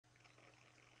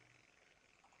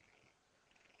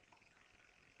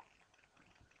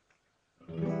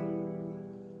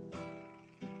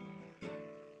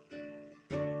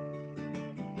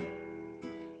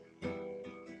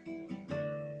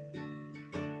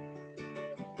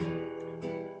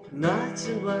Nights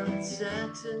in white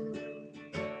satin,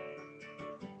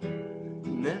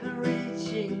 never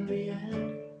reaching the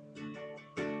end.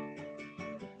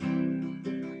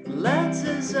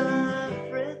 Letters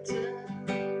I've written,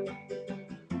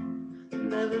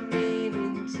 never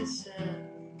meaning to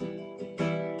send.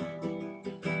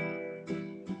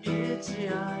 Beauty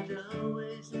I'd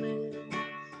always miss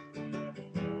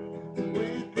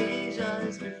with these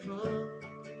eyes before.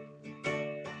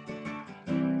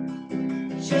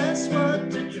 Just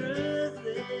what the truth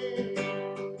is,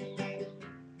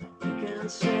 I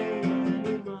can't say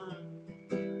anymore,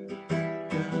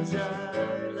 'cause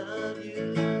I love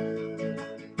you.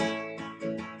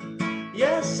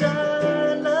 Yes,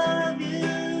 I love you.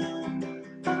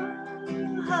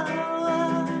 Oh, how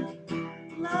I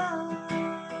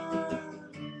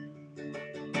love you.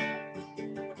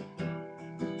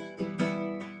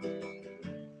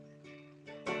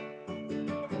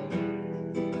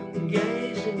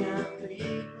 Gazing at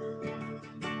people,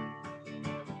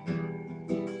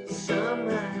 some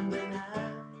hand in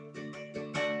hand.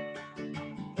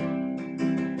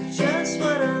 Just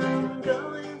what I'm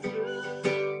going through,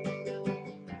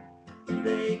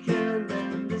 they can't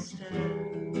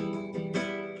understand.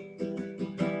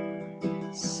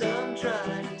 Some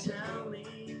try to tell me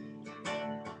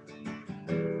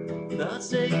thoughts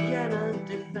they cannot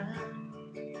defend.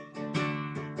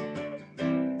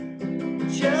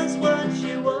 Just what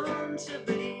you want to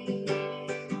be,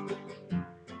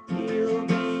 you'll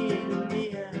be in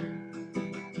the end.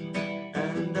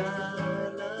 And I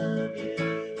love you.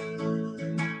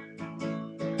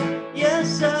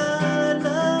 Yes, I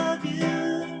love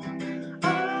you.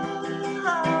 Oh,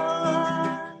 how I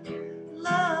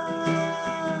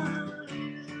love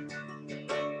you.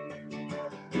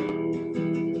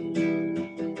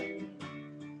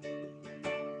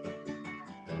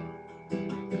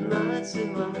 Nights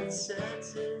in white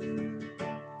satin,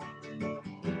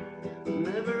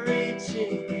 never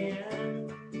reaching the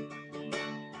end.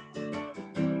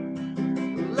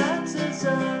 Letters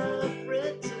I've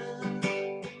written,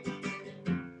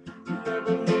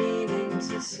 never meaning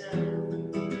to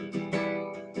send.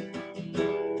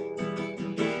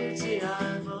 Beauty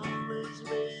I've always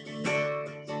missed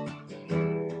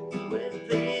with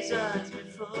these eyes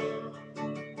before.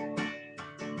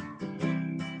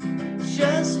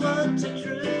 Just what the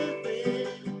truth is,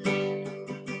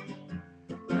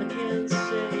 I can't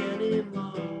say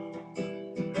anymore,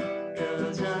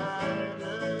 'cause I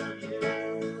love you.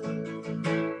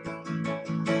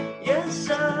 Yes,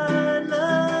 I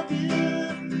love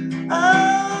you.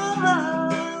 Oh, I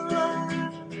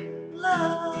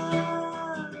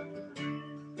love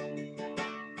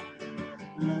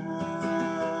you.